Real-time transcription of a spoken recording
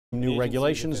new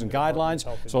regulations and guidelines.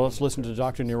 So let's listen to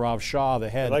Dr. Nirav Shah, the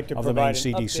head of the Maine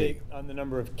CDC. On the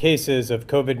number of cases of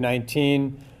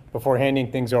COVID-19 before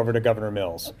handing things over to Governor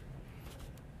Mills.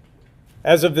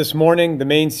 As of this morning, the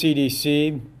Maine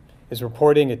CDC is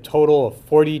reporting a total of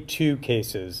 42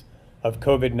 cases of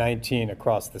COVID-19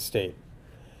 across the state.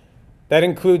 That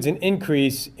includes an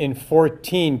increase in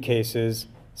 14 cases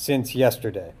since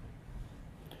yesterday.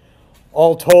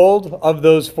 All told, of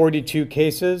those 42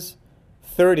 cases,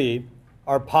 30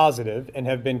 are positive and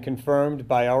have been confirmed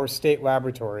by our state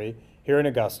laboratory here in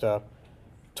Augusta.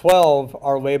 12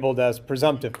 are labeled as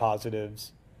presumptive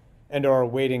positives and are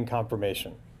awaiting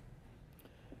confirmation.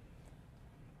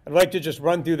 I'd like to just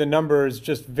run through the numbers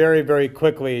just very, very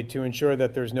quickly to ensure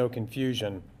that there's no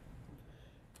confusion.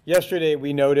 Yesterday,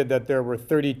 we noted that there were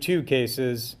 32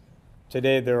 cases.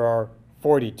 Today, there are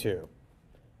 42.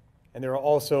 And there are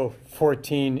also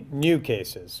 14 new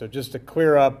cases. So just to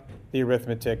clear up the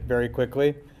arithmetic very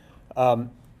quickly, in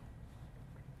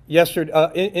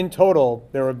total,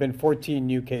 there have been 14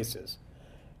 new cases.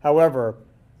 However,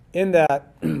 in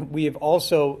that, we have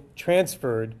also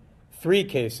transferred 3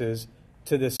 cases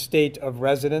to the state of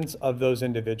residence of those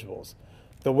individuals.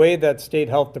 The way that state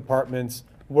health departments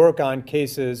work on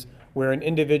cases where an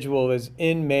individual is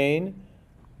in Maine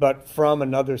but from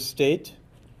another state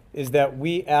is that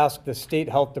we ask the state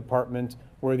health department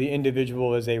where the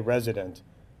individual is a resident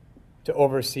to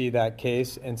oversee that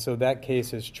case, and so that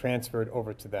case is transferred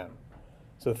over to them.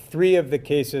 So 3 of the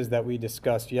cases that we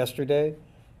discussed yesterday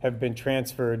have been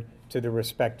transferred to the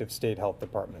respective state health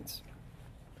departments.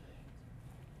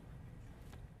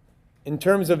 In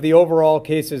terms of the overall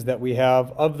cases that we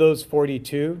have, of those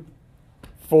 42,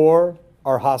 4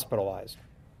 are hospitalized.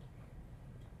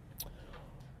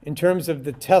 In terms of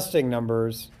the testing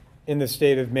numbers in the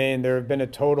state of Maine, there have been a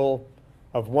total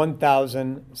of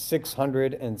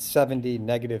 1,670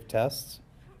 negative tests.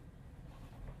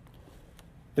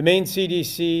 The Maine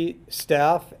CDC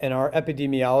staff and our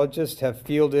epidemiologists have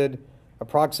fielded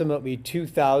approximately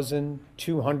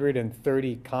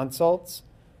 2,230 consults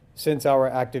since our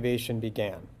activation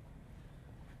began.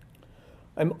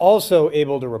 I'm also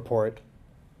able to report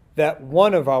that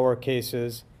one of our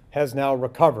cases has now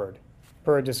recovered,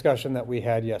 per a discussion that we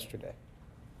had yesterday.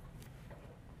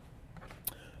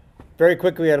 Very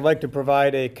quickly, I'd like to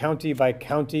provide a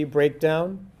county-by-county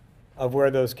breakdown of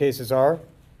where those cases are.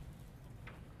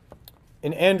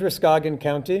 In Androscoggin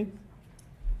County,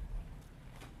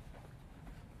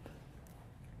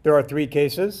 there are 3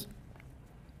 cases.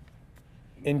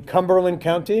 In Cumberland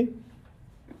County,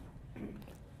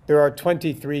 there are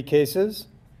 23 cases.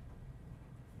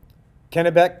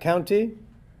 Kennebec County,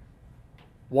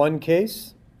 1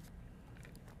 case.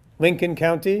 Lincoln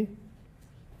County,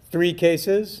 3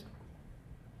 cases.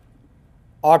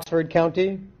 Oxford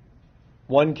County,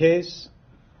 1 case.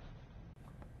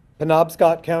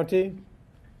 Penobscot County,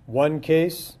 1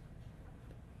 case.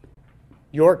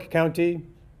 York County,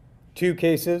 2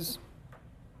 cases.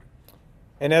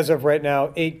 And as of right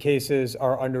now, 8 cases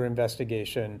are under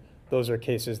investigation. Those are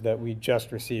cases that we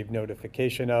just received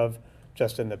notification of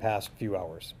just in the past few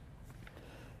hours.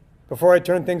 Before I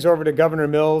turn things over to Governor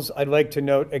Mills, I'd like to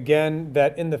note again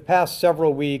that in the past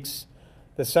several weeks,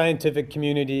 the scientific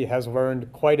community has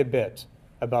learned quite a bit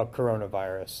about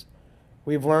coronavirus.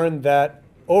 We've learned that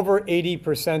over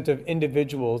 80% of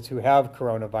individuals who have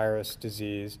coronavirus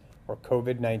disease or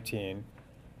COVID-19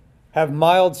 have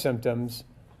mild symptoms,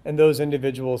 and those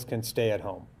individuals can stay at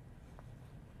home.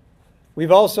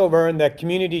 We've also learned that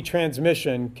community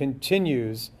transmission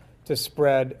continues to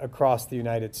spread across the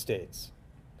United States.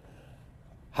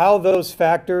 How those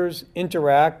factors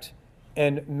interact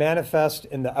and manifest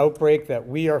in the outbreak that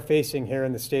we are facing here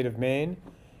in the state of Maine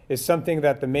is something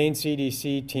that the Maine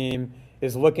CDC team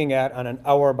is looking at on an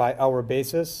hour-by-hour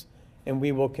basis, and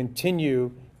we will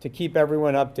continue to keep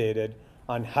everyone updated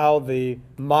on how the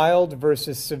mild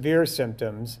versus severe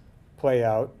symptoms play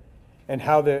out and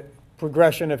how the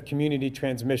progression of community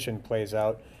transmission plays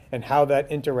out and how that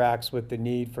interacts with the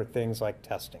need for things like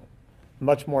testing.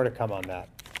 Much more to come on that.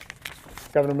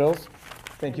 Governor Mills,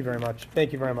 thank you very much.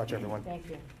 Thank you very much, everyone. Thank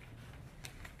you.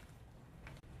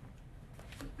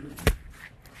 Could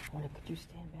you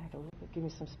stand back a little bit? Give me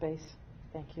some space.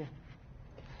 Thank you.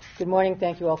 Good morning.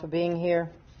 Thank you all for being here.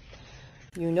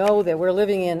 You know that we're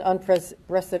living in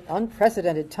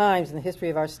unprecedented times in the history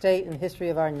of our state and the history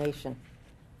of our nation.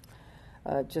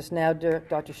 Just now,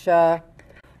 Dr. Shah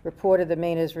reported that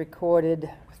Maine has recorded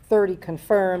 30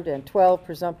 confirmed and 12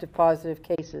 presumptive positive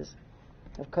cases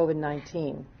of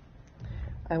COVID-19.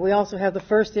 And we also have the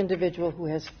first individual who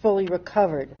has fully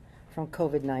recovered from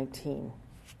COVID-19.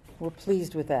 We're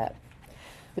pleased with that.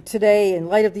 But today, in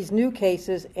light of these new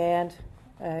cases and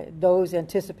those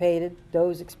anticipated,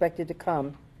 those expected to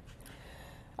come,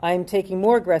 I'm taking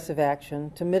more aggressive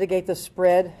action to mitigate the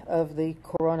spread of the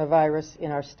coronavirus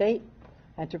in our state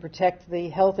and to protect the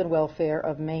health and welfare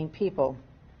of Maine people.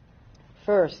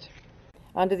 First,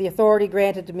 under the authority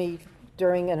granted to me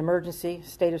during an emergency,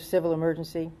 state of civil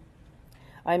emergency,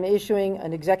 I'm issuing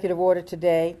an executive order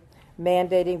today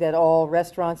mandating that all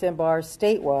restaurants and bars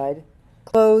statewide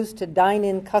close to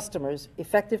dine-in customers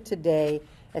effective today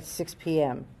at 6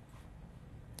 p.m.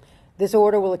 This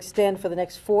order will extend for the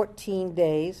next 14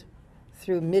 days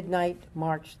through midnight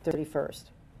March 31st,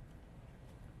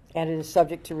 and it is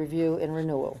subject to review and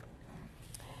renewal.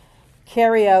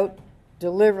 Carry-out,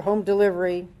 home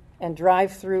delivery, and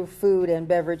drive-through food and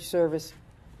beverage service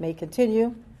may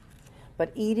continue,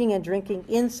 but eating and drinking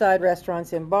inside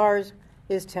restaurants and bars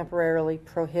is temporarily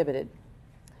prohibited.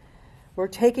 We're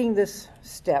taking this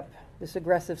step, this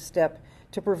aggressive step,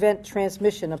 to prevent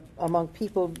transmission among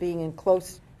people being in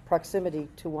close proximity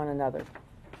to one another.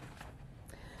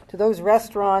 To those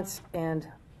restaurants and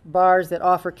bars that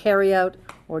offer carry-out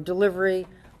or delivery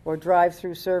or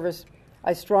drive-through service,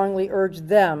 I strongly urge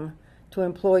them to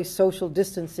employ social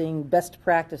distancing best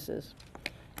practices.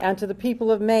 And to the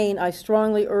people of Maine, I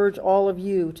strongly urge all of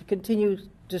you to continue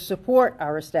to support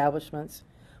our establishments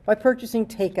by purchasing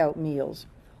takeout meals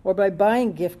or by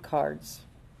buying gift cards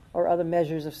or other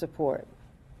measures of support.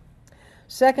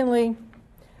 Secondly,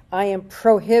 I am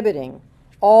prohibiting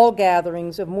all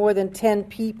gatherings of more than 10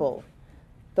 people,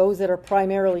 those that are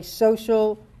primarily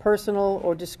social, personal,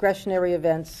 or discretionary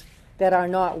events that are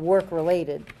not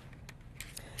work-related.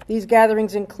 These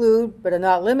gatherings include, but are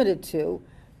not limited to,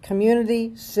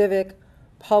 community, civic,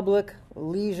 public,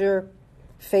 leisure,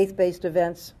 faith-based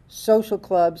events, social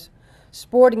clubs,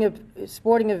 sporting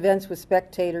events with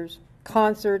spectators,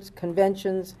 concerts,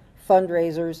 conventions,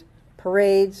 fundraisers,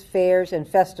 parades, fairs, and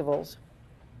festivals,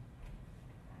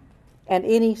 and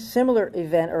any similar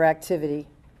event or activity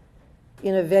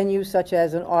in a venue such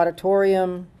as an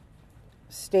auditorium,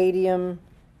 stadium,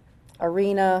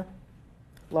 arena,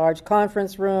 large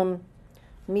conference room,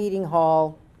 meeting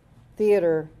hall,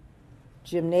 theater,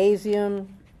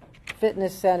 gymnasium,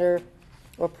 fitness center,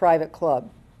 or private club.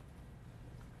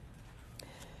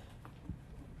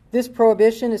 This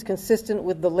prohibition is consistent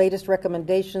with the latest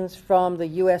recommendations from the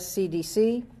U.S.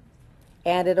 CDC,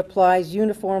 and it applies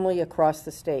uniformly across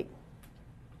the state.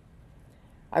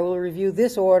 I will review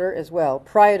this order as well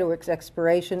prior to its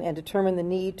expiration and determine the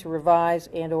need to revise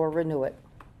and/or renew it.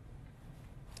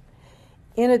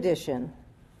 In addition,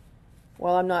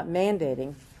 while I'm not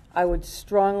mandating, I would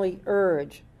strongly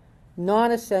urge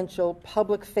non-essential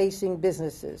public-facing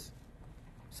businesses,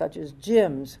 such as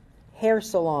gyms, hair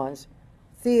salons,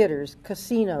 theaters,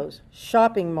 casinos,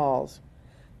 shopping malls,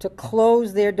 to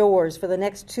close their doors for the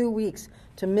next 2 weeks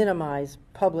to minimize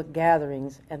public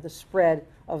gatherings and the spread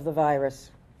of the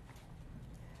virus.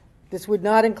 This would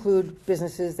not include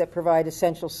businesses that provide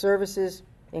essential services,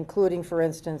 including, for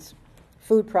instance,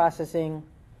 food processing,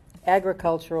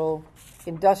 agricultural,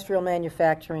 industrial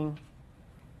manufacturing,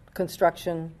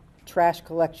 construction, trash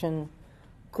collection,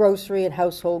 grocery and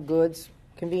household goods,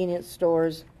 convenience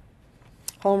stores,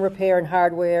 home repair and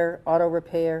hardware, auto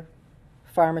repair,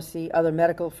 pharmacy, other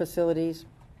medical facilities,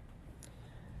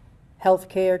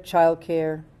 healthcare,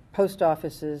 childcare, post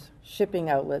offices, shipping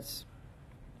outlets,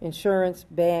 insurance,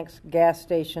 banks, gas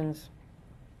stations,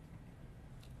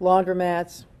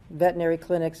 laundromats, veterinary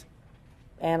clinics,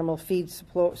 animal feed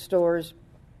stores,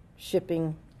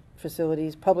 shipping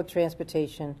facilities, public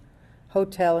transportation,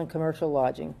 hotel and commercial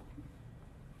lodging.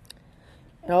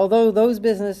 And although those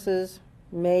businesses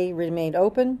may remain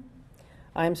open,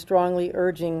 I'm strongly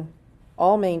urging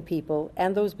all Maine people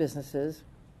and those businesses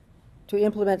to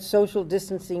implement social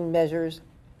distancing measures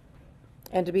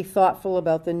and to be thoughtful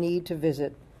about the need to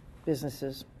visit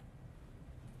businesses.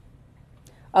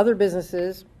 Other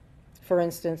businesses, for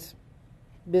instance,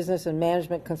 business and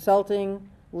management consulting,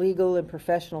 legal and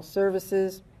professional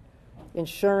services,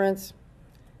 insurance,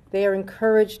 they are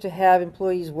encouraged to have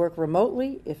employees work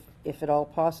remotely if at all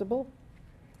possible.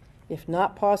 If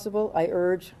not possible, I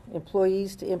urge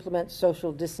employees to implement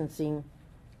social distancing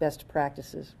best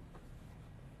practices.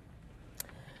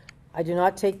 I do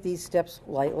not take these steps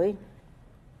lightly.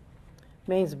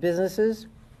 Maine's businesses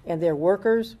and their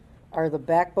workers are the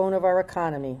backbone of our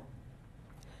economy.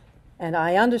 And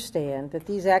I understand that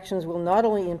these actions will not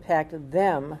only impact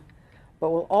them,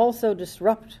 but will also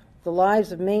disrupt the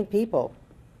lives of Maine people,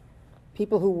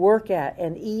 people who work at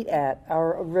and eat at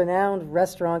our renowned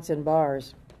restaurants and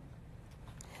bars.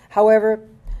 However,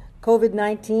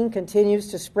 COVID-19 continues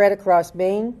to spread across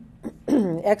Maine,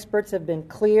 and and experts have been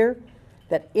clear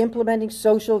that implementing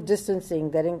social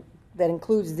distancing that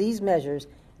includes these measures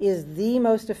is the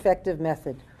most effective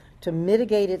method to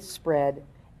mitigate its spread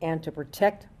and to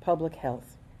protect public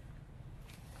health.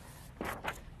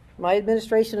 My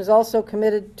administration is also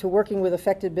committed to working with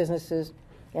affected businesses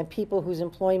and people whose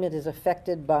employment is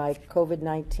affected by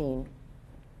COVID-19.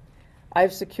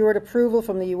 I've secured approval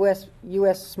from the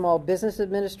U.S. Small Business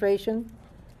Administration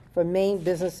for Maine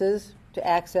businesses to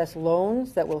access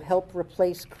loans that will help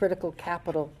replace critical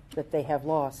capital that they have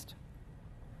lost.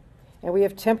 And we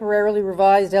have temporarily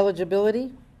revised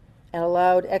eligibility and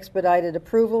allowed expedited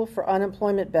approval for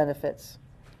unemployment benefits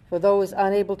for those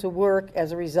unable to work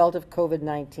as a result of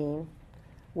COVID-19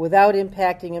 without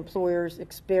impacting employers'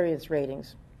 experience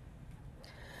ratings.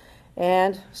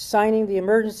 And signing the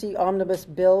emergency omnibus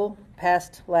bill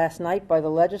passed last night by the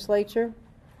legislature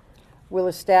will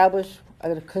establish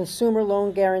a consumer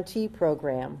loan guarantee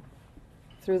program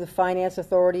through the Finance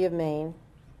Authority of Maine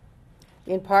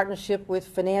in partnership with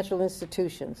financial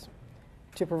institutions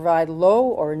to provide low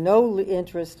or no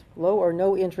interest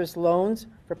loans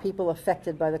for people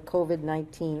affected by the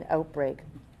COVID-19 outbreak.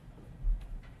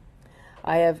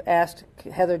 I have asked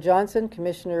Heather Johnson,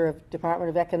 Commissioner of Department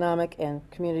of Economic and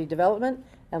Community Development,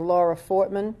 and Laura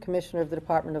Fortman, Commissioner of the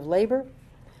Department of Labor,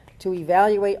 to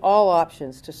evaluate all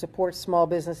options to support small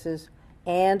businesses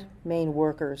and Maine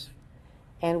workers.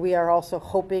 And we are also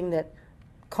hoping that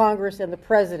Congress and the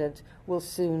President will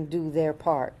soon do their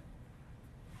part.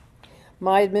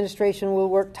 My administration will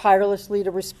work tirelessly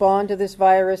to respond to this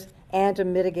virus and to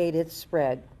mitigate its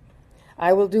spread.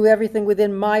 I will do everything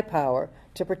within my power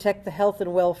to protect the health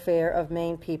and welfare of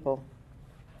Maine people.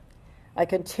 I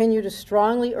continue to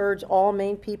strongly urge all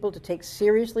Maine people to take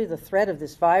seriously the threat of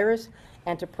this virus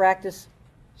and to practice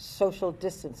social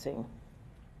distancing.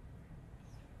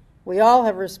 We all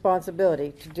have a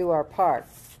responsibility to do our part.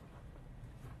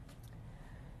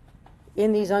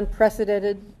 In these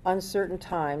unprecedented, uncertain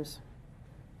times,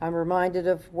 I'm reminded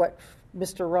of what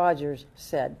Mr. Rogers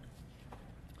said.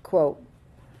 Quote,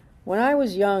 "When I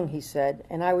was young," he said,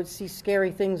 "and I would see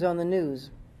scary things on the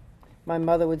news, my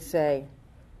mother would say,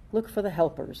 'Look for the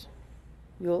helpers.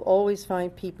 You'll always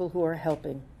find people who are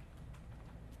helping.'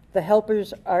 The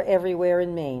helpers are everywhere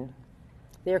in Maine.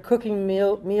 They're cooking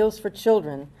meals for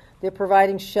children. They're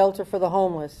providing shelter for the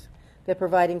homeless. They're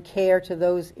providing care to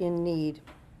those in need.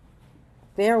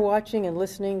 They are watching and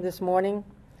listening this morning,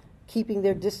 keeping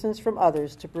their distance from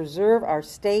others to preserve our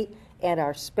state and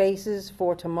our spaces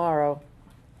for tomorrow.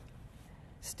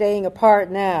 Staying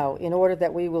apart now in order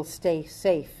that we will stay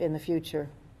safe in the future,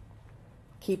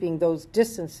 keeping those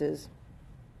distances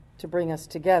to bring us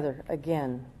together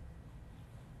again.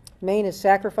 Maine is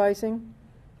sacrificing,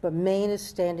 but Maine is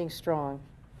standing strong.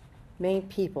 Maine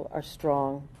people are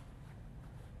strong.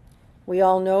 We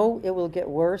all know it will get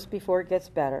worse before it gets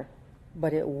better,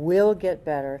 but it will get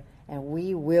better, and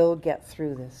we will get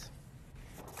through this."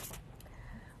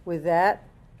 With that,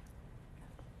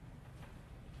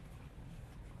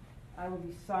 I will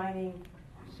be signing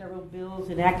several bills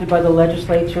enacted by the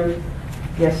legislature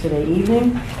yesterday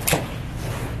evening.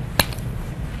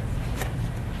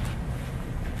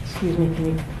 Excuse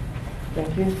me,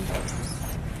 thank you.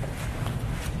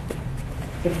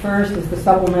 The first is the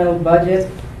supplemental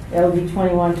budget, LD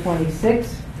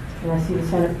 2126, and I see the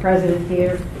Senate President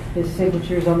here. His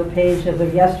signature is on the page as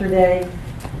of yesterday,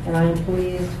 and I am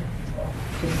pleased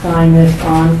to sign this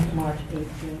on March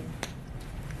 18,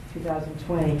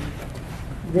 2020.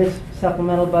 This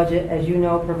supplemental budget, as you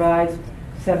know, provides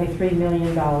 $73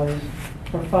 million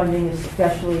for funding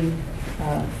especially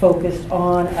focused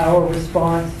on our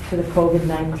response to the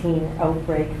COVID-19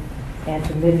 outbreak and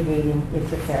to mitigating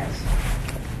its effects.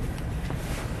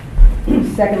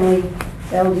 Secondly,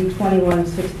 LD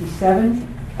 2167,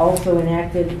 also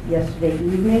enacted yesterday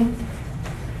evening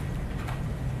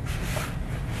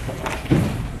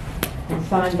and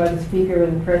signed by the Speaker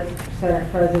and the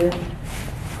Senate President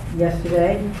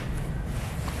yesterday.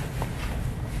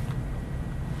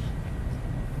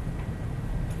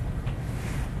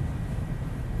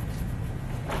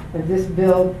 And this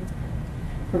bill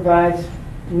provides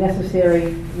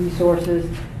necessary resources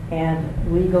and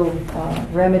legal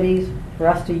remedies for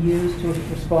us to use to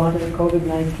respond to the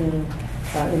COVID-19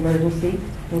 emergency,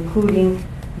 including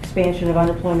expansion of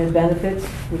unemployment benefits,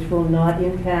 which will not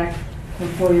impact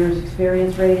employers'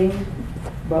 experience ratings,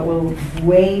 but will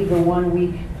waive the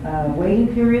 1-week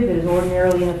waiting period that is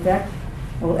ordinarily in effect,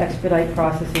 and will expedite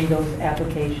processing those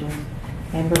applications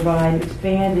and provide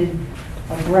expanded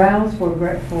grounds for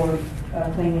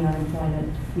claiming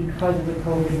unemployment because of the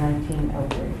COVID-19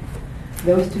 outbreak.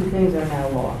 Those two things are now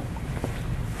law.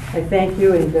 I thank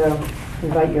you, and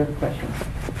invite your questions.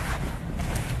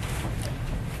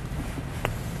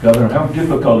 Governor, how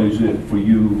difficult is it for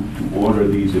you to order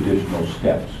these additional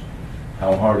steps?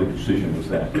 How hard a decision was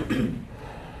that?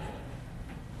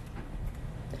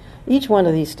 Each one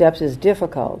of these steps is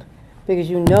difficult because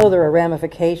you know there are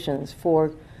ramifications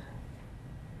for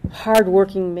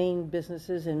hard-working Maine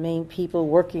businesses and Maine people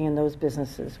working in those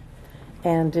businesses.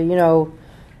 And, you know,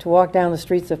 to walk down the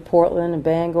streets of Portland and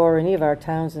Bangor, any of our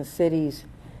towns and cities,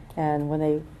 and when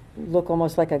they look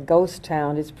almost like a ghost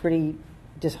town, it's pretty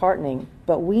disheartening.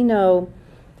 But we know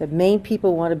that Maine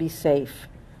people want to be safe.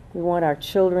 We want our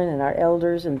children and our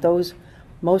elders and those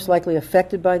most likely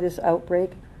affected by this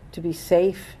outbreak to be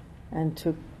safe and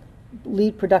to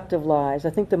lead productive lives. I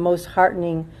think the most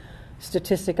heartening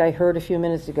statistic I heard a few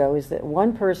minutes ago is that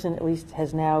one person at least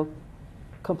has now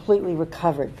completely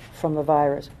recovered from the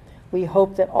virus. We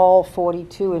hope that all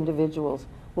 42 individuals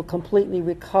will completely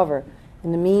recover.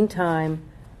 In the meantime,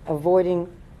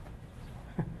 avoiding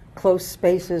close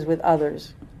spaces with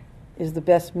others is the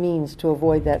best means to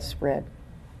avoid that spread.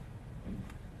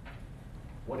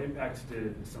 What impacts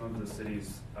did some of the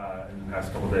cities in the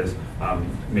past couple of days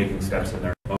making steps in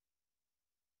their own?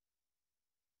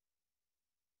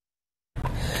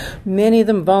 Many of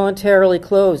them voluntarily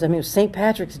closed. I mean, it was St.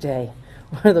 Patrick's Day,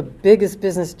 one of the biggest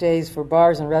business days for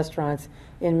bars and restaurants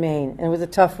in Maine, and it was a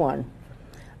tough one.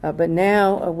 But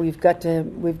now we've got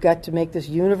to make this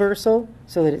universal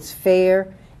so that it's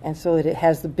fair and so that it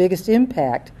has the biggest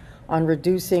impact on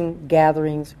reducing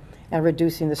gatherings and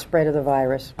reducing the spread of the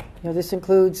virus. You know, this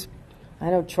includes,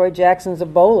 I know Troy Jackson's a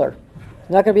bowler.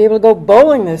 He's not going to be able to go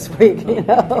bowling this week, you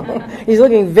know. He's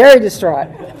looking very distraught.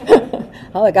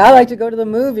 I like to go to the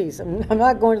movies. I'm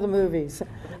not going to the movies.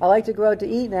 I like to go out to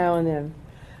eat now and then.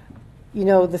 You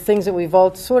know, the things that we've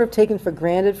all sort of taken for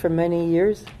granted for many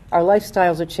years, our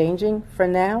lifestyles are changing for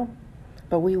now,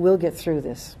 but we will get through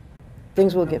this.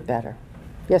 Things will get better.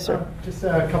 Yes, sir. Just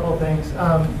a couple of things.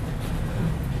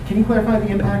 Can you clarify the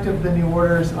impact of the new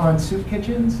orders on soup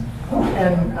kitchens?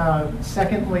 And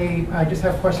secondly, I just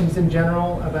have questions in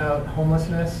general about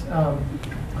homelessness.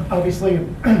 Obviously,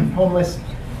 homeless,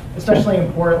 especially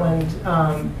in Portland,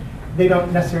 they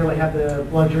don't necessarily have the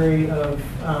luxury of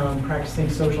practicing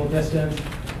social distance.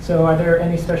 So are there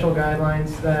any special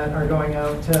guidelines that are going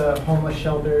out to homeless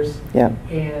shelters? Yeah.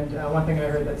 And one thing I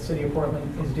heard that the city of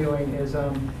Portland is doing is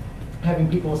having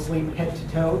people sleep head to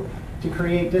toe to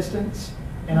create distance.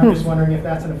 And I'm just wondering if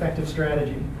that's an effective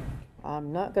strategy.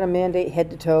 I'm not going to mandate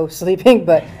head-to-toe sleeping,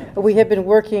 but we have been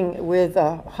working with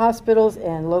hospitals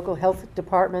and local health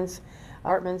departments,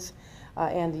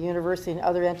 and the university and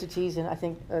other entities, and I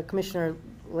think Commissioner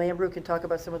Lambrew can talk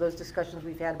about some of those discussions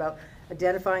we've had about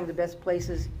identifying the best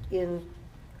places in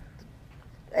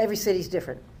every city's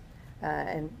different,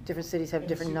 and different cities have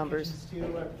different numbers.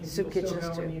 Soup kitchens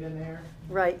too. In there?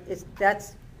 Right.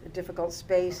 That's a difficult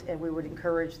space, and we would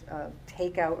encourage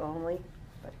takeout only.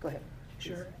 But go ahead.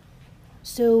 Sure.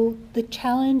 So the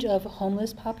challenge of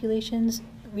homeless populations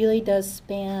really does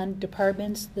span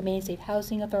departments. The Maine State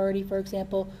Housing Authority, for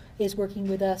example, is working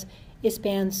with us. It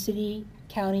spans city,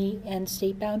 county, and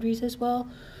state boundaries as well.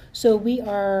 So we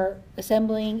are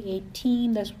assembling a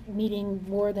team that's meeting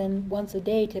more than once a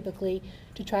day typically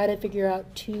to try to figure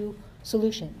out two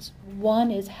solutions.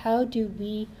 One is, how do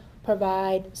we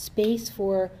provide space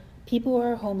for people who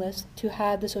are homeless to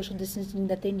have the social distancing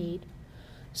that they need?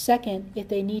 Second, if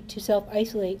they need to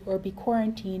self-isolate or be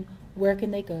quarantined, where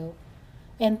can they go?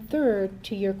 And third,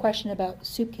 to your question about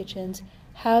soup kitchens,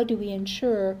 how do we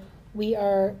ensure we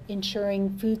are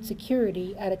ensuring food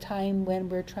security at a time when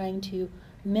we're trying to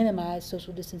minimize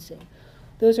social distancing?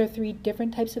 Those are three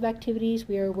different types of activities.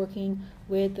 We are working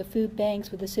with the food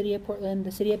banks, with the City of Portland,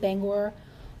 the City of Bangor.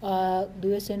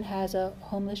 Lewiston has a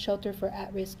homeless shelter for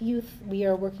at-risk youth. We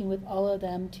are working with all of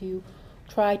them to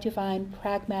try to find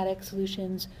pragmatic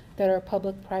solutions that are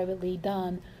public-privately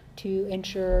done to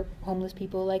ensure homeless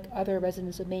people, like other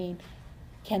residents of Maine,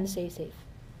 can stay safe.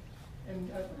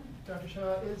 And Dr.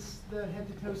 Shah, is the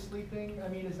head-to-toe sleeping, I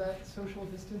mean, is that social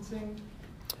distancing?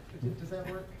 Does that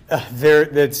work?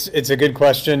 It's a good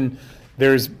question.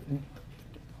 There's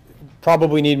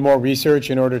probably need more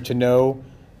research in order to know,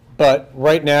 but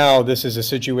right now this is a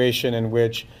situation in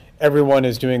which everyone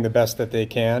is doing the best that they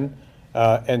can,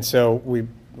 and so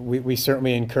we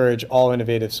certainly encourage all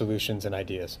innovative solutions and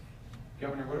ideas.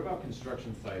 Governor, what about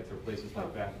construction sites or places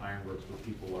like Bath Ironworks where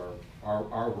people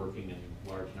are working in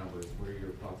large numbers? What are your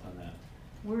thoughts on that?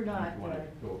 We're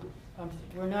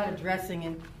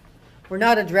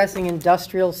not addressing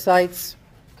industrial sites,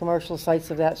 commercial sites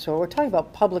of that sort. We're talking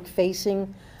about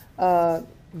public-facing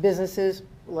businesses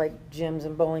like gyms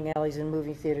and bowling alleys and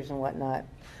movie theaters and whatnot.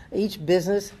 Each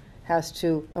business has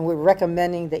to, and we're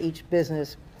recommending that each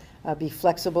business be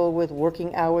flexible with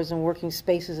working hours and working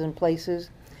spaces and places,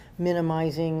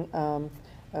 minimizing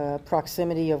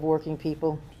proximity of working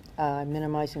people,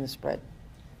 minimizing the spread.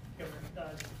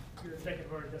 Your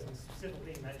executive order doesn't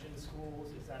specifically mention schools.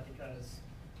 Is that because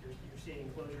you're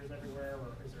seeing closures everywhere,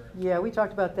 or is there? Yeah, we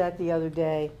talked about that the other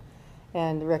day,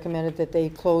 and recommended that they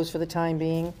close for the time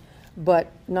being,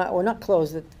 but not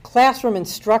close. The classroom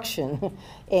instruction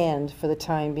and for the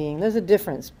time being. There's a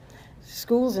difference.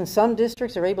 Schools in some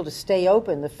districts are able to stay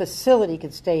open. The facility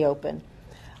could stay open.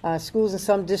 Schools in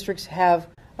some districts have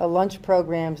lunch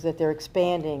programs that they're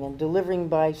expanding and delivering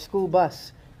by school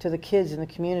bus to the kids in the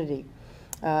community.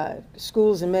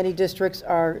 Schools in many districts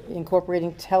are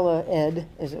incorporating tele-ed,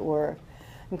 as it were,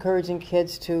 encouraging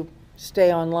kids to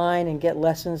stay online and get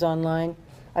lessons online.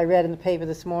 I read in the paper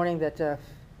this morning that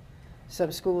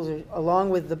some schools, are, along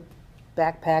with the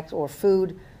backpacks or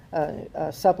food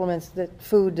supplements,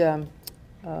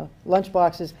 lunch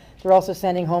boxes, they're also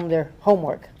sending home their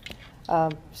homework.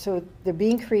 So they're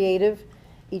being creative.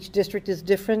 Each district is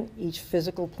different. Each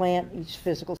physical plant, each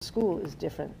physical school is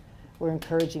different. We're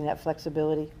encouraging that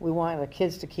flexibility. We want our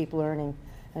kids to keep learning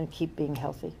and keep being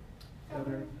healthy.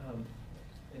 Governor,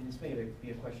 and this may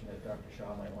be a question that Dr.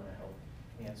 Shah might want to help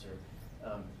answer.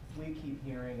 We keep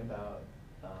hearing about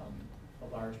a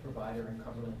large provider in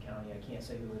Cumberland County, I can't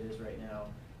say who it is right now,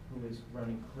 who is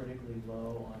running critically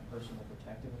low on personal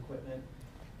protective equipment,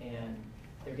 and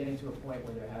they're getting to a point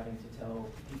where they're having to tell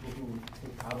people who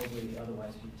would probably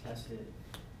otherwise be tested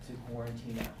to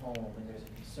quarantine at home, and there's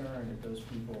a concern that those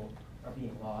people are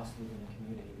being lost within the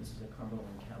community. This is a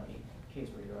Cumberland County case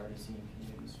where you're already seeing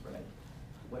community spread.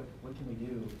 What can we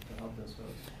do to help those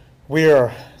folks? We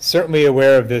are certainly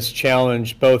aware of this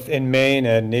challenge both in Maine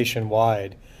and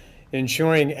nationwide.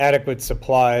 Ensuring adequate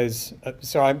supplies, for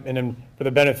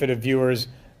the benefit of viewers,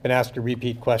 and ask to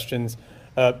repeat questions.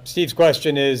 Steve's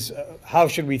question is, how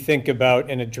should we think about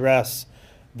and address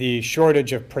the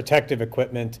shortage of protective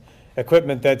equipment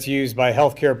that's used by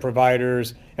healthcare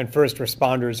providers and first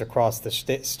responders across the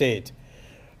state?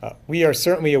 We are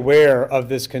certainly aware of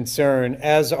this concern,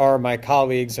 as are my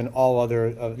colleagues in all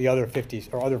the other 50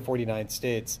 or other 49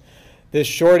 states. This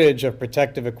shortage of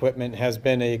protective equipment has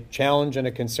been a challenge and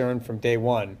a concern from day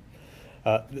one.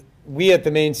 We at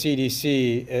the Maine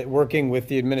CDC, working with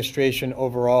the administration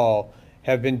overall,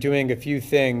 have been doing a few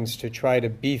things to try to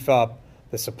beef up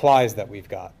the supplies that we've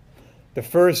got. The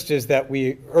first is that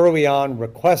we early on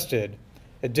requested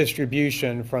a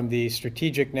distribution from the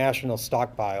Strategic National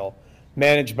Stockpile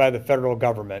managed by the federal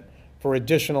government for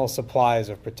additional supplies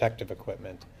of protective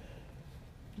equipment.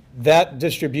 That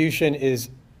distribution is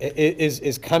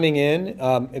coming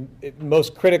in.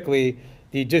 Most critically,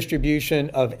 the distribution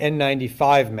of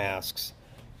N95 masks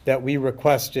that we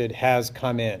requested has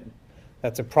come in.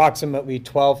 That's approximately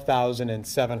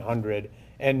 12,700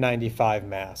 N95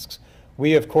 masks.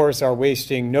 We, of course, are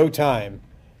wasting no time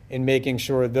in making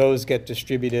sure those get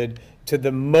distributed to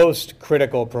the most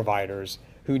critical providers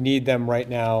who need them right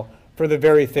now for the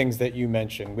very things that you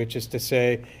mentioned, which is to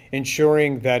say,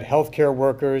 ensuring that healthcare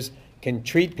workers can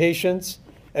treat patients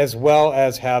as well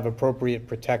as have appropriate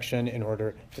protection in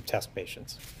order to test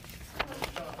patients.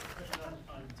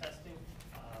 On testing,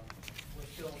 we're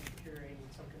still hearing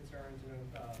some concerns with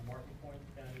Market Point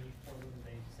County, Portland.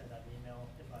 They sent out an email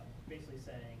basically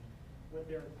saying what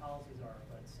their policies are,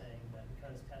 but saying that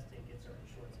because testing gets in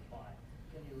short supply.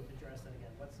 Can you address that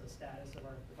again? What's the status of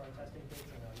our testing kits,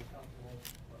 and are you comfortable?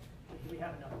 Do we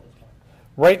have enough at this point?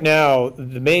 Right now,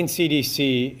 the Maine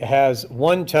CDC has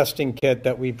one testing kit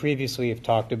that we previously have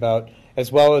talked about,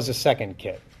 as well as a second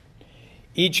kit.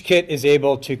 Each kit is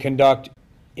able to conduct,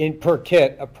 per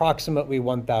kit, approximately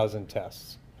 1,000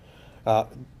 tests.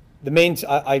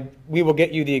 We will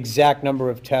get you the exact number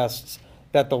of tests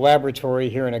that the laboratory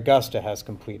here in Augusta has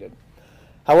completed.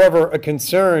 However, a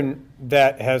concern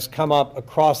that has come up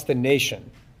across the nation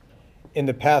in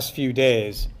the past few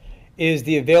days is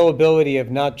the availability of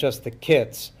not just the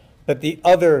kits, but the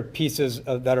other pieces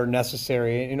that are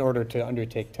necessary in order to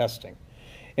undertake testing.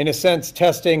 In a sense,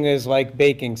 testing is like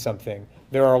baking something.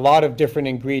 There are a lot of different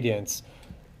ingredients.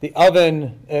 The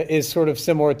oven is sort of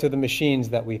similar to the machines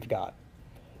that we've got,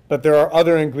 but there are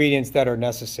other ingredients that are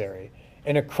necessary.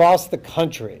 And across the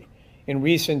country, in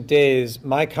recent days,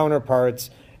 my counterparts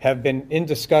have been in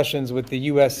discussions with the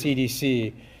US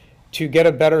CDC to get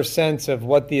a better sense of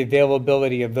what the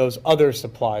availability of those other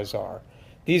supplies are.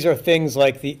 These are things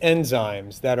like the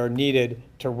enzymes that are needed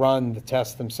to run the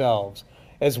tests themselves,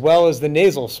 as well as the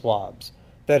nasal swabs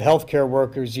that healthcare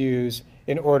workers use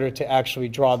in order to actually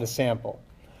draw the sample.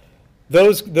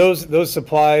 Those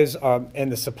supplies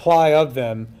and the supply of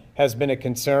them has been a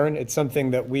concern. It's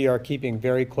something that we are keeping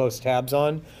very close tabs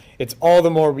on. It's all the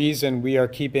more reason we are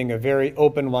keeping a very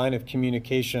open line of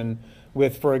communication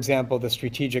with, for example, the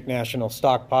Strategic National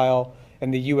Stockpile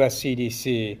and the U.S.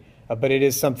 CDC, but it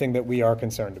is something that we are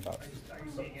concerned about.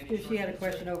 She had a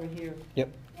question over here.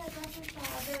 Yep. Yeah, Dr. Shah,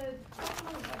 the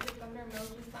supplemental budget Governor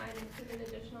Mills just signed included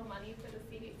additional money for the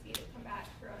CDC to combat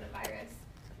coronavirus.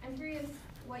 I'm curious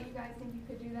what you guys think you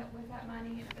could do with that money,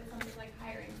 and if it's something like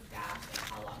hiring staff,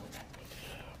 and how long would that take?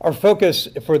 Our focus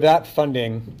for that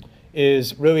funding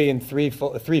is really in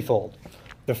threefold.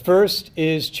 The first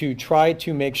is to try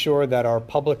to make sure that our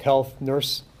public health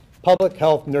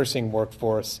nursing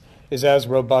workforce is as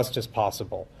robust as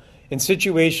possible. In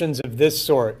situations of this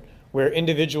sort, where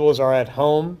individuals are at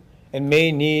home and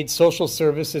may need social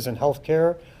services and health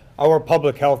care, our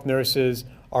public health nurses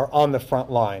are on the front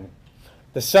line.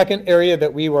 The second area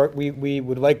that we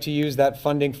would like to use that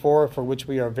funding for which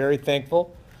we are very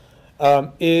thankful,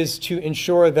 is to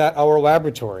ensure that our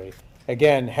laboratory,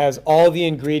 again, has all the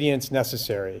ingredients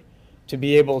necessary to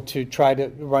be able to try to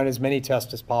run as many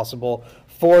tests as possible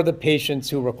for the patients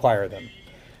who require them.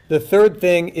 The third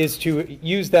thing is to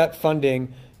use that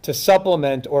funding to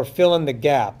supplement or fill in the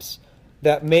gaps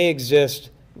that may exist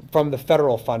from the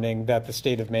federal funding that the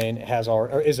state of Maine has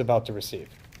or is about to receive.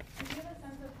 Do you have a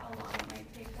sense of how long it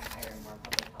might take to hire more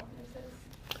public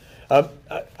health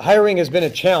nurses? Hiring has been a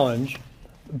challenge,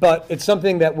 but it's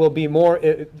something that will be more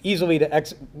easily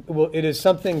it is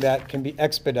something that can be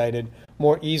expedited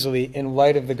more easily in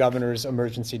light of the governor's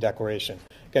emergency declaration.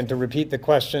 Again, to repeat the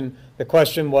question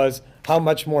was, how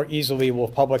much more easily will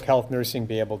public health nursing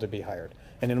be able to be hired?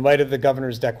 And in light of the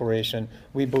governor's declaration,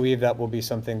 we believe that will be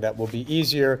something that will be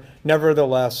easier,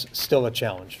 nevertheless, still a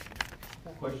challenge.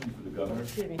 Question for the governor.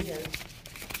 Excuse me, yes.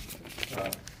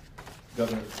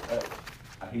 Governor,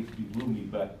 I hate to be gloomy,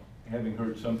 but having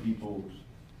heard some people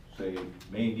say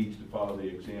Maine needs to follow the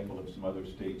example of some other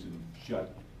states and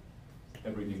shut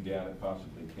everything down it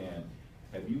possibly can,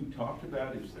 have you talked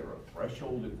about, is there a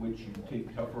threshold at which you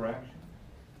take tougher action?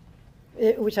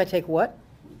 Which I take what?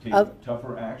 Take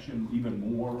tougher action,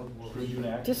 even more stringent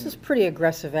action? This is pretty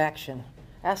aggressive action.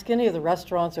 Ask any of the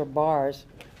restaurants or bars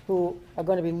who are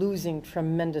going to be losing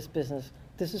tremendous business.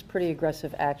 This is pretty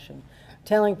aggressive action.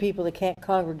 Telling people they can't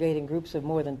congregate in groups of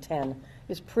more than 10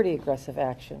 is pretty aggressive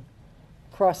action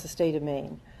across the state of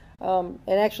Maine. And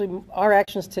actually, our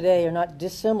actions today are not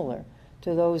dissimilar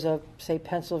to those of, say,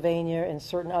 Pennsylvania and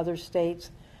certain other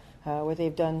states where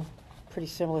they've done pretty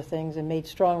similar things and made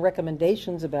strong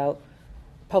recommendations about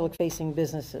public-facing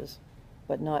businesses,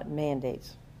 but not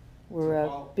mandates. We're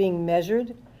being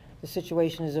measured. The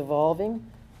situation is evolving.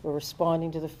 We're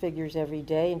responding to the figures every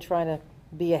day and trying to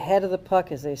be ahead of the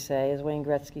puck, as they say, as Wayne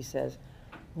Gretzky says,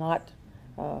 not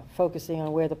focusing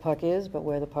on where the puck is, but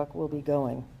where the puck will be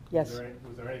going. Yes?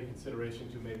 Was there any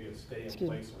consideration to maybe a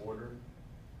stay-in-place order?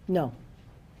 No.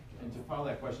 And to follow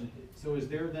that question, so is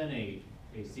there then a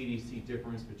CDC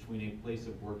difference between a place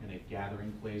of work and a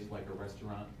gathering place like a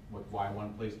restaurant? Why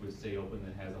one place would stay open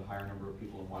that has a higher number of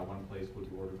people and why one place would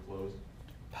be ordered closed?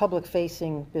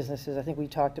 Public-facing businesses, I think we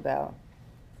talked about.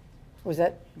 Does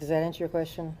that answer your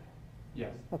question?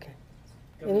 Yes. Okay.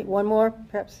 One more,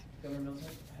 perhaps? Governor Mills,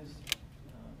 has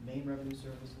Maine Revenue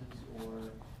Services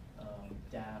or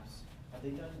DAPS, have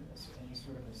they done any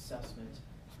sort of assessment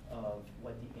of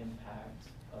what the impact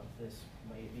of this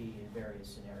might be in various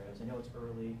scenarios? I know it's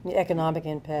early. The economic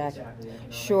impact. Exactly.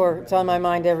 Economic Sure, it's on my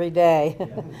mind every day.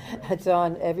 Yeah. It's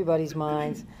on everybody's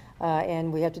minds.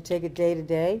 And we have to take it day to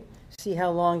day, see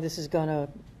how long this is going to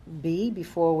be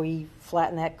before we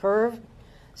flatten that curve,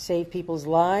 save people's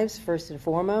lives first and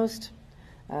foremost.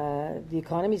 The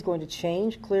economy is going to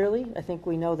change, clearly. I think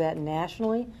we know that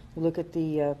nationally. You look at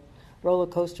the roller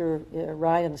coaster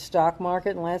ride in the stock market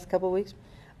in the last couple of weeks.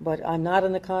 But I'm not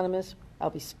an economist. I'll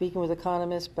be speaking with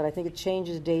economists, but I think it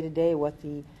changes day to day what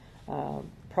the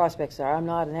prospects are. I'm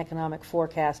not an economic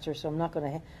forecaster, so I'm not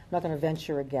going to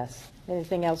venture a guess.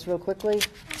 Anything else, real quickly?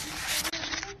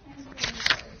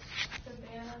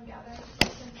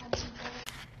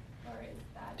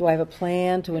 Do I have a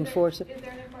plan to enforce it? Is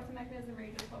there an enforcement mechanism or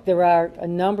you just hope? There are a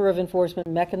number of enforcement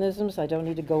mechanisms. I don't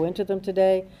need to go into them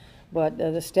today, but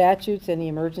the statutes and the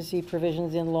emergency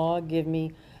provisions in law give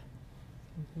me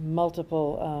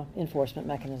multiple enforcement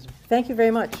mechanisms. Thank you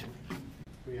very much.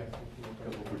 We have a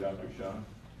couple for Dr. Shah.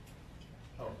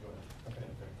 Oh, go ahead. Okay.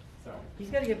 Sorry. He's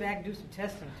got to get back and do some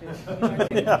testing, too.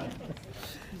 Yeah.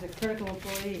 He's a critical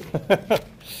employee.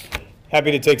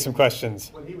 Happy to take some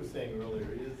questions. What he was saying earlier,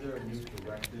 is there a new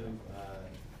directive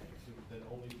that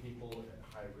only people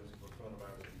at high risk for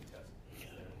coronavirus be tested?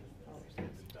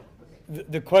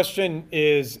 The question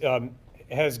is,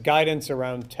 has guidance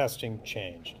around testing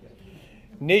changed?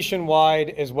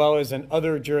 Nationwide, as well as in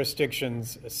other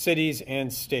jurisdictions, cities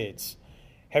and states,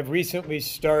 have recently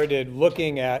started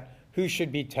looking at who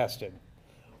should be tested.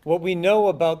 What we know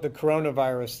about the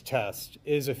coronavirus test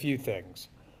is a few things.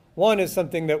 One is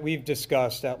something that we've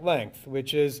discussed at length,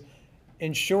 which is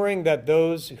ensuring that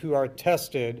those who are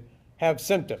tested have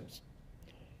symptoms.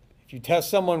 If you test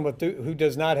someone who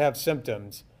does not have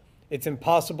symptoms, it's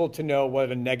impossible to know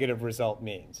what a negative result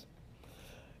means.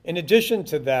 In addition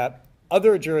to that,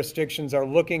 other jurisdictions are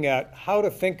looking at how to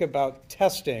think about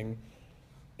testing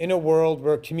in a world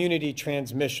where community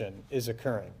transmission is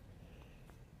occurring.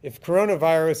 If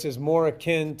coronavirus is more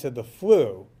akin to the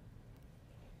flu,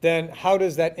 then how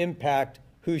does that impact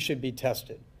who should be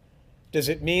tested? Does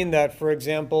it mean that, for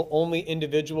example, only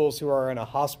individuals who are in a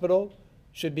hospital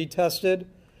should be tested?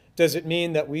 Does it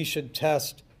mean that we should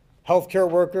test healthcare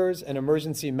workers and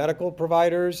emergency medical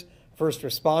providers, first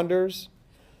responders?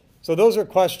 So those are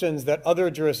questions that other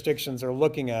jurisdictions are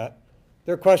looking at.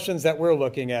 They're questions that we're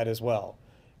looking at as well,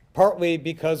 partly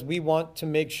because we want to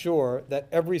make sure that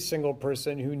every single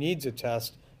person who needs a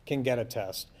test can get a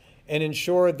test, and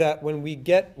ensure that when we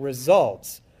get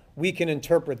results, we can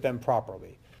interpret them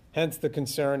properly. Hence the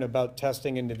concern about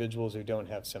testing individuals who don't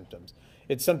have symptoms.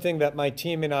 It's something that my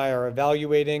team and I are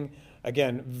evaluating,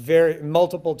 again,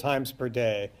 multiple times per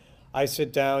day. I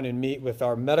sit down and meet with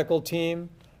our medical team,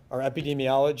 our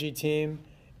epidemiology team,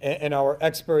 and our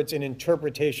experts in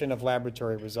interpretation of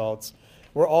laboratory results.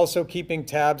 We're also keeping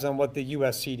tabs on what the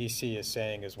US CDC is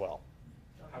saying as well.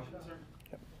 How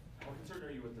concerned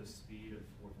are you with the speed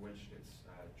with which it's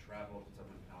traveled to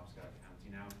southern Penobscot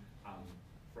County now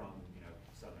from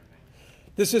southern Maine?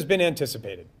 This has been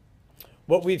anticipated.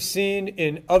 What we've seen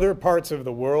in other parts of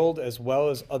the world as well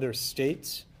as other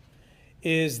states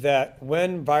is that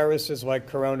when viruses like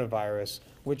coronavirus,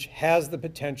 which has the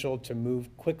potential to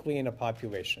move quickly in a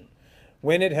population,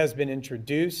 when it has been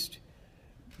introduced,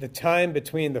 the time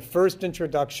between the first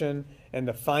introduction and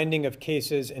the finding of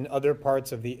cases in other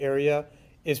parts of the area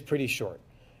is pretty short.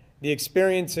 The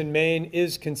experience in Maine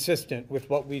is consistent with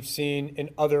what we've seen in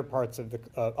other parts of the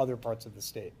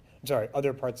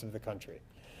country.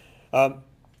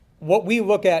 What we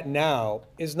look at now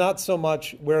is not so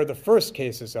much where the first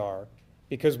cases are,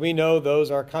 because we know those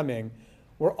are coming.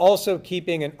 We're also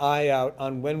keeping an eye out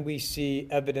on when we see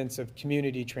evidence of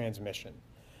community transmission.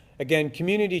 Again,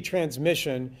 community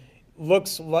transmission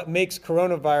makes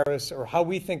coronavirus, or how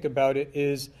we think about it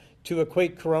is to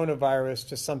equate coronavirus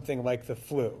to something like the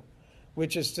flu,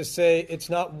 which is to say it's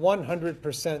not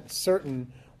 100%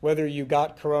 certain whether you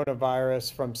got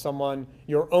coronavirus from someone,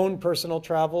 your own personal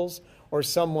travels, or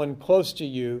someone close to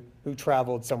you who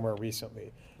traveled somewhere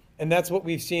recently. And that's what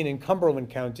we've seen in Cumberland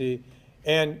County,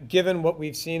 and given what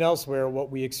we've seen elsewhere, what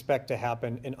we expect to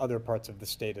happen in other parts of the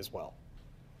state as well.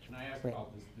 Can I ask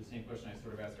about the same question I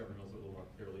sort of asked everyone else a little more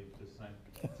clearly this time?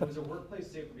 So is a workplace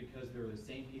safer because there are the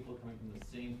same people coming from the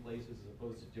same places as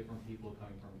opposed to different people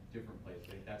coming from different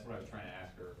places? That's what I was trying to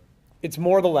ask her. It's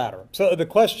more the latter. So the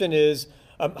question is,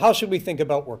 how should we think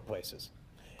about workplaces?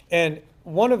 And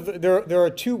there are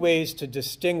two ways to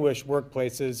distinguish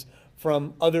workplaces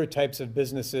from other types of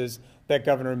businesses that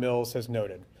Governor Mills has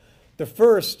noted. The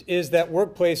first is that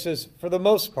workplaces, for the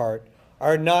most part,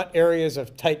 are not areas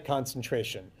of tight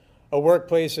concentration. A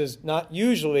workplace is not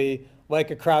usually like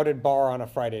a crowded bar on a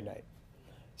Friday night.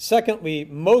 Secondly,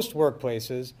 most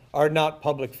workplaces are not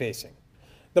public-facing.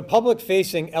 The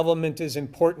public-facing element is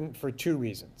important for two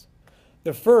reasons.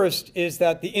 The first is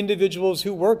that the individuals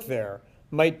who work there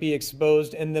might be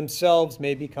exposed and themselves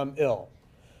may become ill.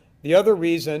 The other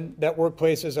reason that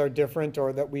workplaces are different,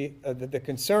 or that the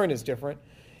concern is different,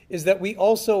 is that we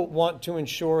also want to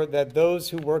ensure that those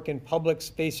who work in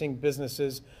public-facing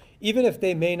businesses, even if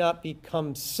they may not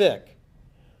become sick,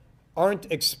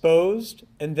 aren't exposed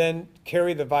and then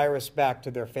carry the virus back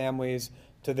to their families,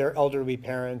 to their elderly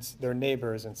parents, their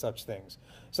neighbors, and such things.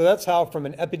 So that's how, from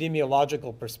an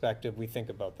epidemiological perspective, we think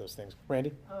about those things.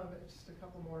 Randy? Just a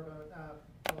couple more about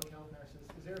public health nurses.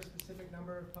 Is there a specific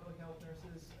number of public health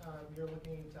nurses you're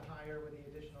looking to hire with the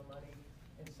additional money?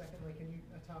 And secondly, can you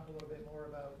talk a little bit more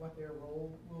about what their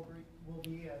role will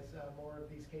be as more of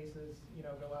these cases,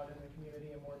 go out in the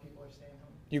community and more people are staying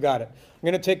home? You got it. I'm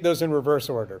going to take those in reverse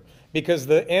order, because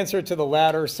the answer to the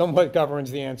latter somewhat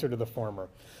governs the answer to the former.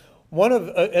 One of,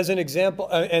 as an example,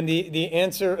 and the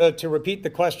answer to repeat the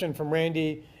question from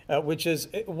Randy, which is,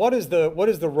 what is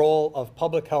the role of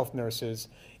public health nurses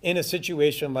in a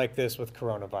situation like this with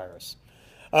coronavirus?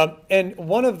 And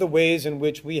one of the ways in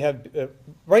which we have,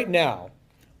 right now,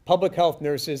 public health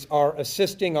nurses are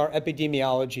assisting our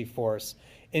epidemiology force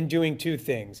in doing two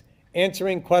things: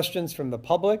 answering questions from the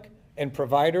public and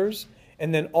providers,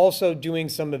 and then also doing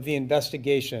some of the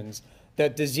investigations,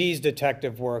 that disease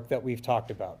detective work that we've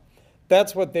talked about.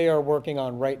 That's what they are working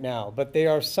on right now, but they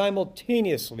are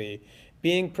simultaneously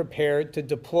being prepared to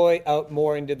deploy out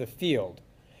more into the field.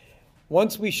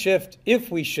 Once we shift,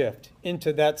 if we shift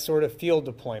into that sort of field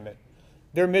deployment,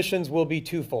 their missions will be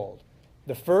twofold.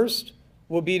 The first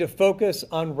will be to focus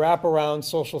on wraparound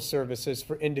social services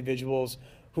for individuals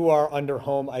who are under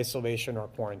home isolation or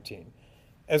quarantine.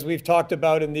 As we've talked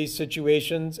about in these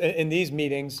situations, in these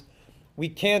meetings, we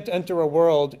can't enter a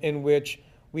world in which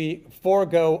we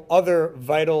forego other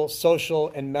vital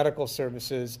social and medical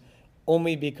services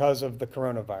only because of the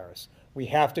coronavirus. We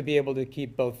have to be able to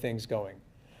keep both things going.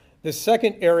 The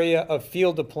second area of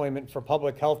field deployment for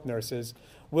public health nurses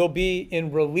will be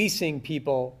in releasing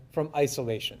people from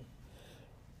isolation.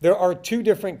 There are two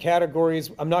different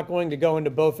categories. I'm not going to go into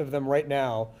both of them right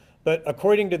now, but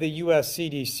according to the US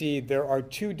CDC, there are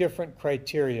two different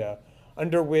criteria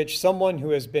under which someone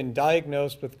who has been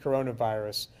diagnosed with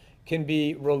coronavirus can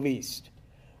be released.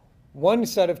 One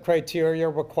set of criteria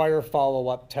require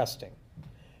follow-up testing.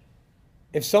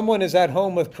 If someone is at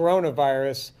home with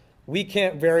coronavirus, we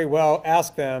can't very well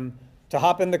ask them to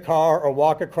hop in the car or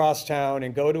walk across town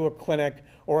and go to a clinic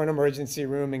or an emergency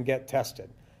room and get tested.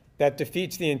 That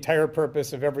defeats the entire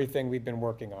purpose of everything we've been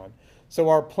working on. So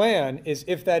our plan is,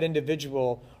 if that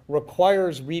individual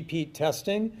requires repeat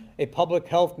testing, a public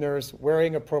health nurse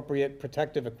wearing appropriate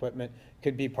protective equipment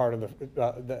could be part of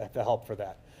the help for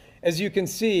that. As you can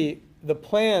see, the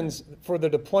plans for the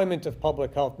deployment of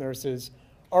public health nurses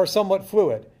are somewhat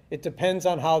fluid. It depends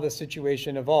on how the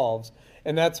situation evolves,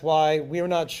 and that's why we're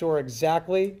not sure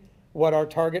exactly what our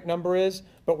target number is,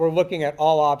 but we're looking at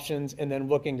all options and then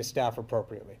looking to staff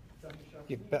appropriately. Dr.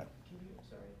 Shah,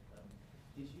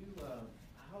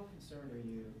 how concerned are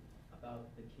you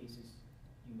about the cases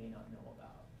you may not know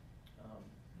about?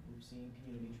 We've seen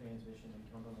community transmission in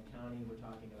Cumberland County. We're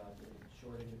talking about the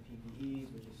shortage of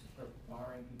PPEs, which is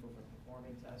barring people from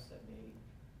performing tests that may,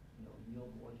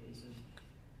 yield more cases.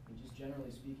 And just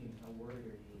generally speaking, how worried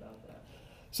are you about that?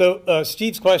 So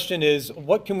Steve's question is,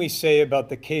 what can we say about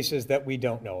the cases that we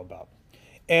don't know about?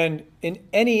 And in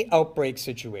any outbreak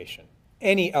situation,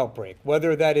 any outbreak,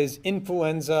 whether that is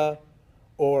influenza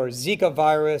or Zika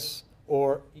virus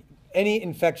or any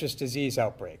infectious disease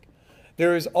outbreak,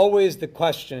 there is always the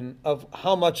question of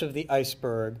how much of the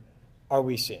iceberg are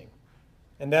we seeing?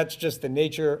 And that's just the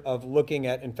nature of looking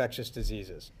at infectious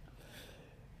diseases.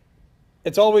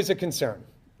 It's always a concern.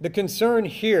 The concern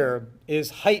here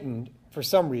is heightened for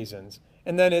some reasons,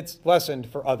 and then it's lessened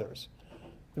for others.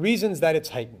 The reasons that it's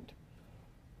heightened.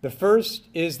 The first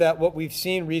is that what we've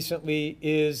seen recently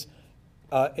is,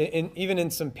 even in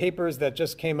some papers that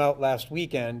just came out last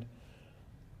weekend,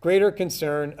 greater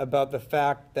concern about the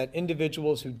fact that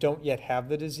individuals who don't yet have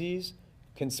the disease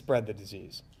can spread the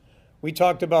disease. We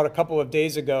talked about a couple of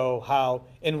days ago how,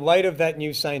 in light of that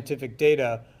new scientific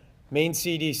data, Maine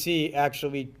CDC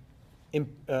actually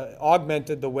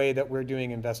augmented the way that we're doing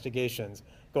investigations,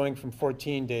 going from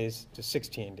 14 days to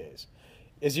 16 days.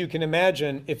 As you can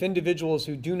imagine, if individuals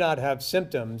who do not have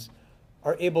symptoms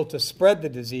are able to spread the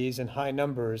disease in high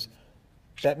numbers,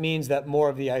 that means that more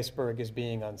of the iceberg is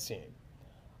being unseen.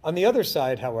 On the other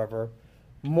side, however,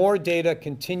 more data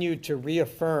continue to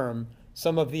reaffirm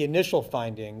some of the initial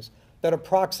findings that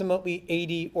approximately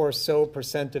 80% or so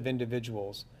of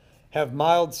individuals have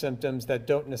mild symptoms that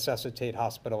don't necessitate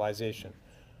hospitalization.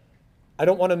 I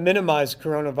don't want to minimize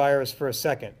coronavirus for a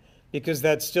second, because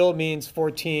that still means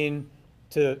 14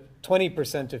 to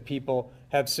 20% of people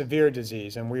have severe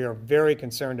disease, and we are very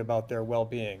concerned about their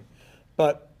well-being.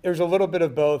 But there's a little bit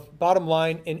of both. Bottom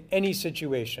line, in any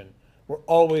situation, we're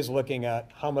always looking at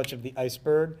how much of the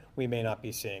iceberg we may not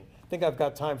be seeing. I think I've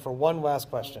got time for one last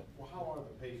question. Well, how are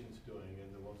the patients doing,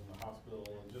 and the ones in the hospital,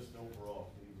 and just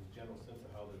overall, the general sense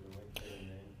of how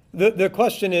they're doing? The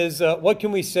question is, what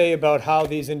can we say about how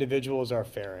these individuals are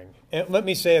faring? And let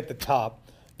me say at the top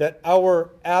that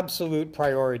our absolute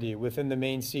priority within the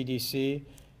Maine CDC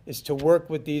is to work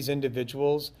with these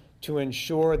individuals to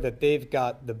ensure that they've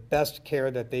got the best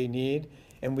care that they need,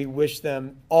 and we wish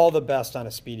them all the best on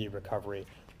a speedy recovery.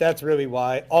 That's really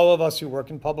why all of us who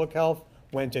work in public health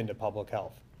went into public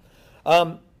health.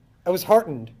 I was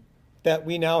heartened that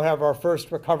we now have our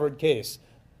first recovered case,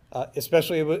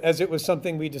 especially as it was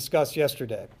something we discussed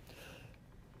yesterday.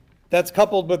 That's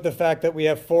coupled with the fact that we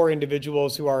have 4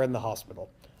 individuals who are in the hospital.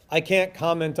 I can't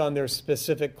comment on their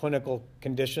specific clinical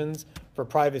conditions for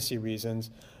privacy reasons.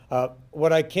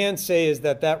 What I can say is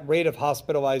that that rate of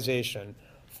hospitalization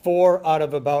 4 out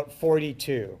of about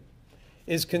 42,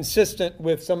 is consistent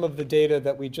with some of the data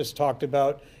that we just talked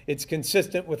about. It's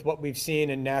consistent with what we've seen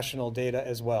in national data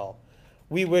as well.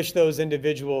 We wish those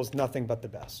individuals nothing but the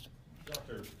best.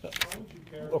 Doctor, how would you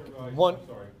characterize, Okay, one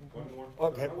more.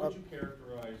 Okay. How would you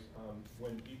characterize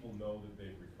when people know that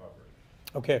they've recovered?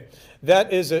 Okay,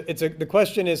 that is the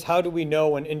question is, how do we know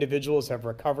when individuals have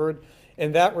recovered?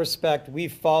 In that respect, we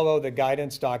follow the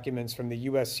guidance documents from the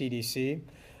US CDC,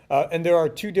 and there are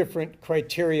 2 different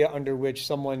criteria under which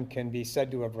someone can be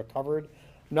said to have recovered.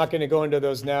 I'm not going to go into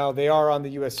those now. They are on the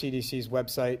US CDC's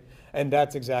website, and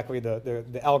that's exactly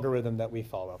the algorithm that we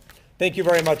follow. Thank you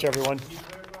very much, everyone.